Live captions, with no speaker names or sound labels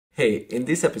Hey, in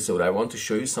this episode, I want to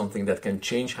show you something that can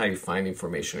change how you find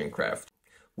information in Craft.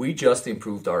 We just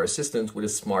improved our assistant with a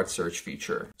smart search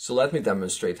feature. So let me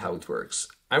demonstrate how it works.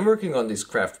 I'm working on this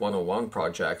Craft 101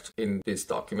 project in this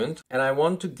document, and I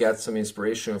want to get some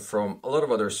inspiration from a lot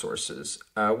of other sources.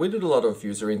 We did a lot of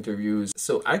user interviews,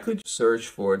 so I could search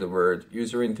for the word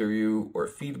user interview or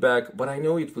feedback, but I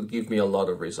know it would give me a lot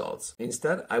of results.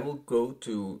 Instead, I will go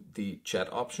to the chat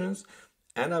options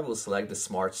and I will select the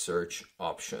Smart Search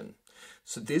option.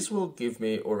 So this will give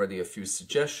me already a few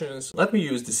suggestions. Let me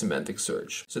use the semantic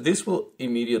search. So this will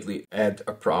immediately add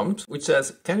a prompt which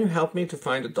says, can you help me to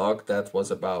find a dog that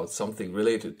was about something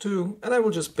related to? And I will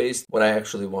just paste what I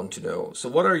actually want to know. So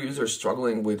what are users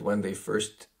struggling with when they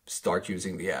first start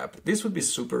using the app? This would be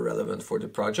super relevant for the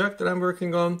project that I'm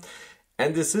working on.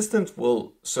 And the assistant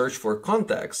will search for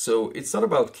context. So it's not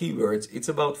about keywords, it's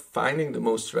about finding the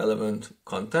most relevant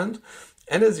content.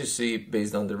 And as you see,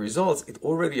 based on the results, it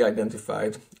already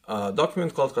identified a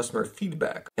document called customer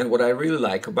feedback. And what I really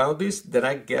like about this, that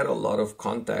I get a lot of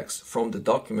context from the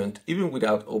document, even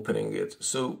without opening it.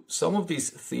 So some of these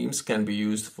themes can be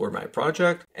used for my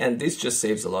project, and this just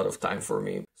saves a lot of time for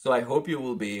me. So I hope you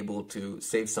will be able to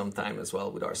save some time as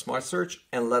well with our smart search,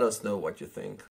 and let us know what you think.